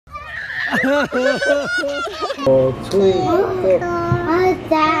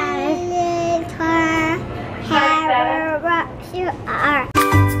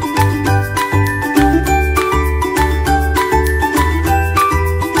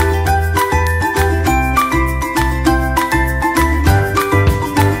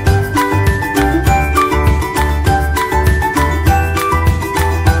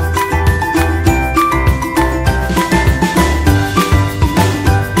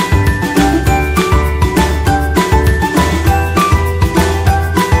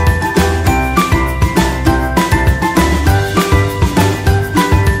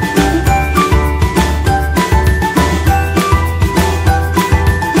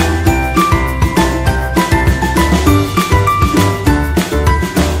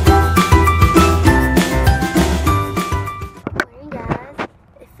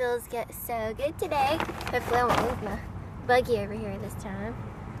So good today. Hopefully I won't leave my buggy over here this time.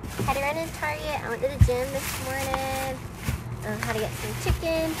 Had to run in Target. I went to the gym this morning. Had to get some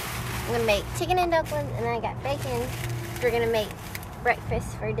chicken. I'm gonna make chicken and dumplings, and then I got bacon. We're gonna make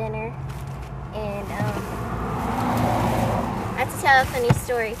breakfast for dinner. And I have to tell a funny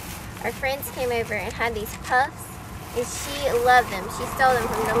story. Our friends came over and had these puffs, and she loved them. She stole them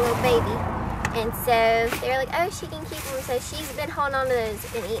from the little baby. And so they were like, oh, she can keep them. So she's been holding on to those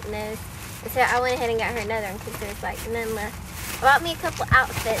and eating those. And so I went ahead and got her another one because there's like none left. I bought me a couple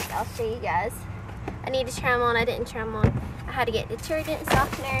outfits. I'll show you guys. I need to try them on. I didn't try them on. I had to get detergent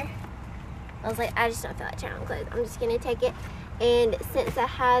softener. I was like, I just don't feel like trying on clothes. I'm just going to take it. And since I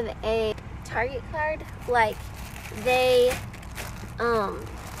have a Target card, like they, it'll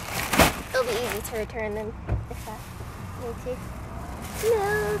be easy to return them if I need to.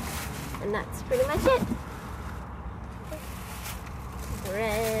 No. And that's pretty much it.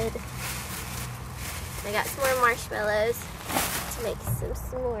 Bread. I got some more marshmallows to make some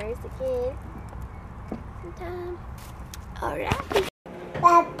s'mores again. Sometime. Alright.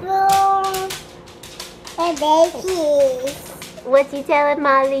 What you telling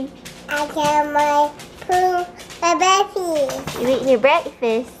Molly? I tell my baby. You eating your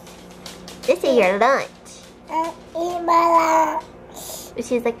breakfast? This is your lunch. I eat my lunch.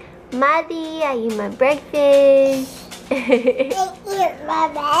 She's like, Molly, I eat my breakfast. I eat my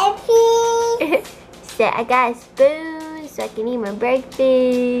breakfast. So I got a spoon so I can eat my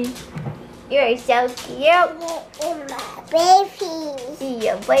breakfast. You're so cute. I eat my breakfast. Eat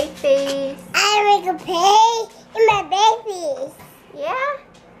your breakfast. I make a pay in my breakfast. Yeah?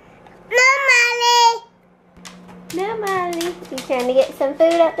 No, Molly. No, Molly. You trying to get some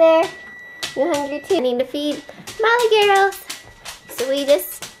food up there? You hungry too? I need to feed Molly girls. So we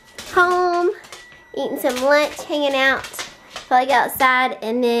just home, eating some lunch, hanging out, probably go outside,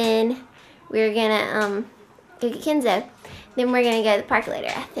 and then we're gonna go get Kenzo. Then we're gonna go to the park later,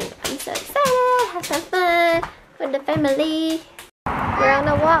 I think. I'm so excited, have some fun with the family. We're on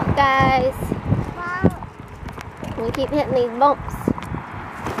a walk, guys. We keep hitting these bumps.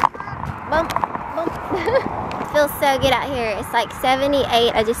 Bump, bump. It feels so good out here. It's like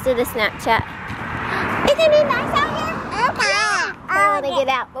 78. I just did a Snapchat. Isn't it nice out here? I want to get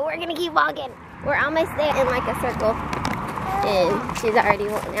out, but we're gonna keep walking. We're almost there in like a circle, and she's already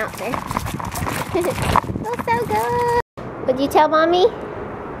walking out there. Feels so good. What'd you tell mommy?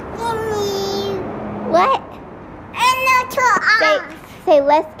 What? Say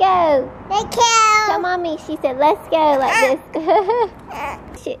let's go. Let's go. Tell mommy. She said let's go like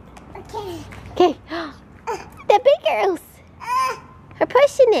this. Shit. Okay. The big girls are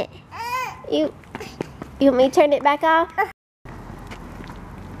pushing it. You want me to turn it back off?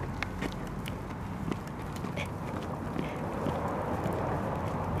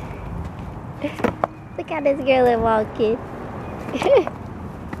 Look how this girl is walking.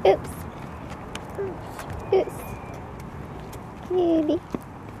 Oops. Oops. Cutie.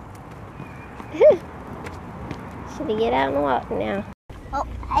 Should we get out and walk now? Oh,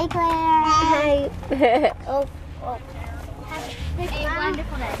 hey Claire. Hi. Oh. Have a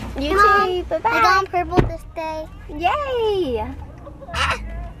wonderful day. You too. Bye-bye. I got on purple this day. Yay.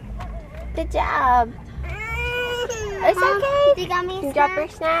 Good job. It's okay. You got me a Can you snack? drop your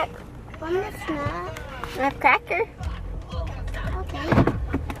snack? Want a snack? I have cracker. Okay.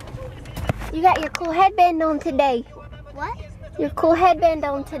 You got your cool headband on today. What? Your cool headband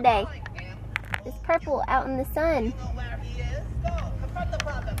on today. It's purple out in the sun.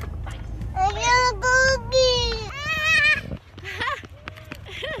 I got a boogie.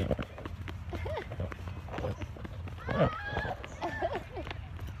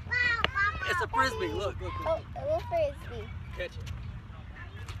 It's a frisbee. Look. Oh, a little frisbee. Catch it.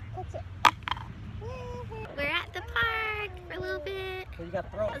 Catch it. We're at the park for a little bit. So you got to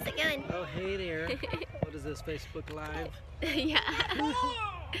throw it. How's it going? Oh, hey there. What is this, Facebook Live? Yeah.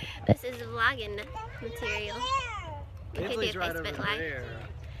 This is vlogging material. We could do Kinsley's right over Facebook Live. there.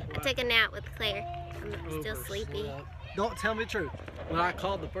 I took a nap with Claire. I'm still sleepy. Overslept. Don't tell me the truth. When I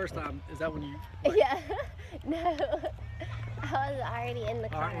called the first time, is that when you... Yeah. No. I was already in the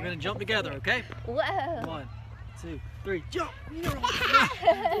car. All right, we're going to jump together, okay? Whoa. 1, 2, 3, jump! Now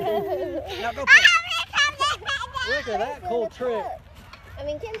go play. Look at that cool trick. I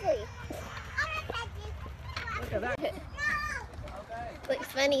mean, Kinsley. Look at that. Looks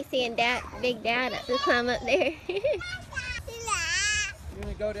funny seeing Big Dad to climb up there. You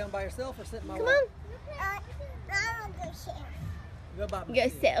going to go down by yourself or sit in my Come lap? on. Go by Go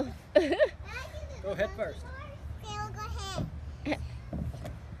myself. self. Go head first.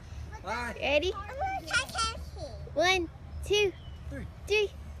 Bye. Ready? 1, 2, 3,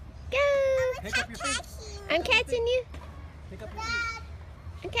 go! Pick up your feet. I'm catching you. Pick up your feet.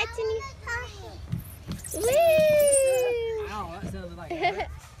 I'm catching you. Woo! Ow, that sounded like that.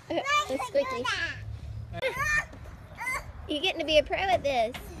 It's squeaky. You're getting to be a pro at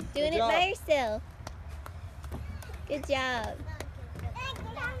this. Doing it by yourself. Good job.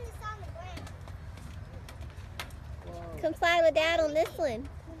 Come slide with Dad on this one.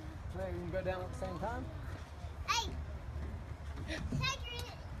 So you can go down at the same time?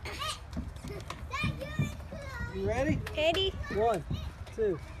 You ready? Ready? 1,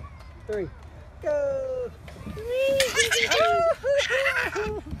 2, 3, go!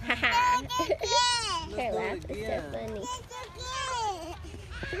 Haha. Her do laugh it is so again. funny.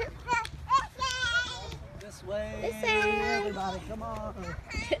 This way. This way. Everybody, come on.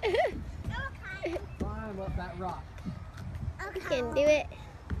 Climb up that rock. You can do it.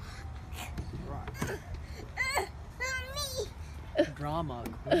 Rock. Drama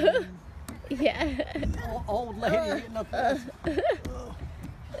queen. Yeah. Old lady getting up there.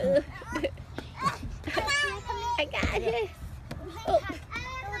 I got it. Oh.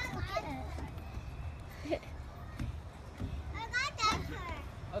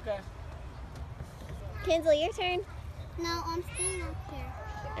 Okay. Kinsley, your turn. No, I'm staying up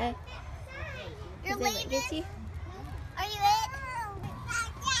here. You're leaving? Get you? Are you it?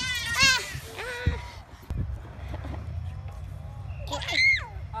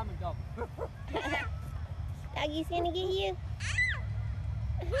 I'm a dog. Doggy's gonna get you.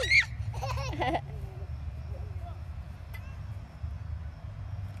 Doggy's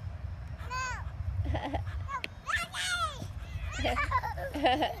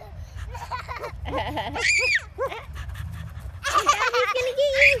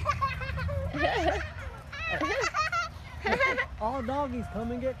get you. All doggies,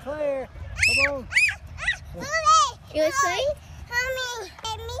 come and get Claire. Come on. You wanna swing?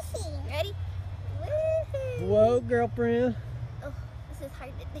 Ready? Woohoo! Whoa, girlfriend. Oh, this is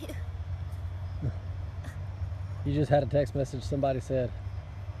hard to do. You just had a text message. Somebody said,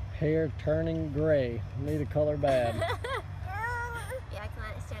 hair turning gray. Need a color bad. Yeah, come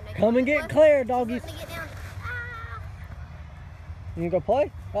on, it's time to Come and get Claire, doggies. Let me get down. You can go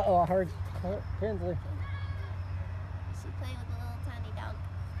play? Uh-oh, I heard Kinsley. She playing with a little tiny dog.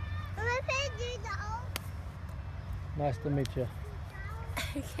 Nice to meet you.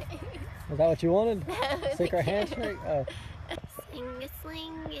 Okay. Is that what you wanted? No, Secret handshake? Oh. Sing a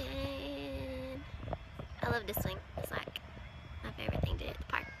swingin'. I love to swing. It's like my favorite thing to do at the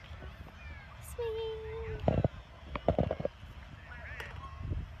park. Swing.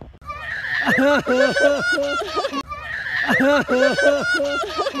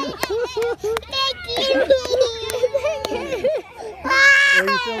 Were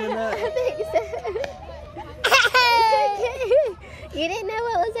you filming that? I think so. You didn't know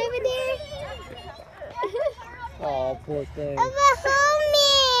what was over there? Oh, poor thing.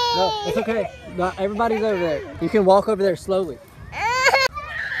 No, it's okay. Not everybody's over there. You can walk over there slowly.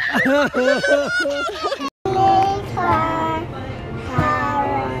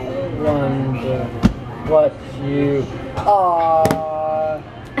 Wonder what you are.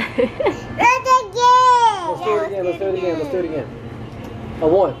 Let's do it again. Let's do it again. Let's do it again.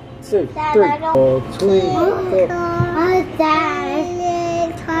 1, 2, 3. Oh, twinkle.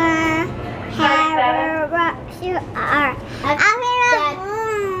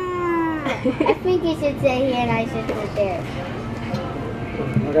 I think you should sit here and I should sit there.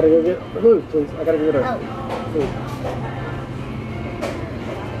 I gotta go get food, please. I gotta go get her food.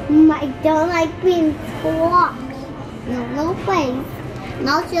 I don't like being squashed. No place. And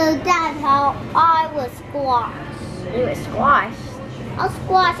I'll show Dad how I was squashed. You were squashed. I'll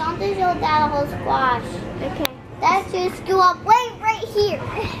squash. I'll just show Dad how to squash. Okay. Dad just go up right here.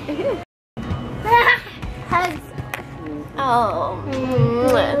 Hugs. Oh,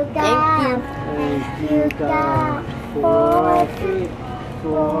 Thank thank you. Thank you, God, for food,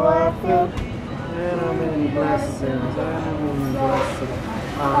 and many blessings,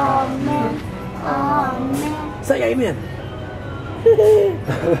 Amen. Amen. Say amen.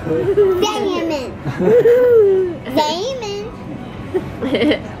 Say amen. Say amen.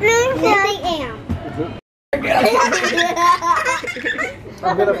 Say am.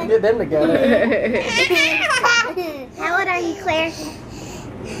 I'm gonna forget them together. How old are you, Claire?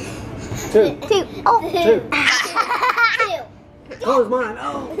 2. 2. Oh, 2. 2. Close mine.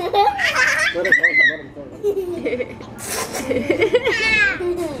 Oh. Let her close it.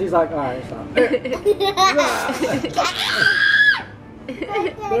 She's like, all right, stop.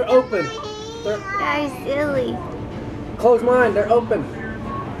 They're open. guys, silly. Close mine. They're open.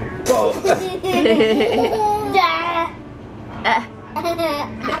 Whoa.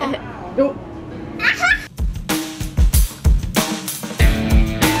 Nope.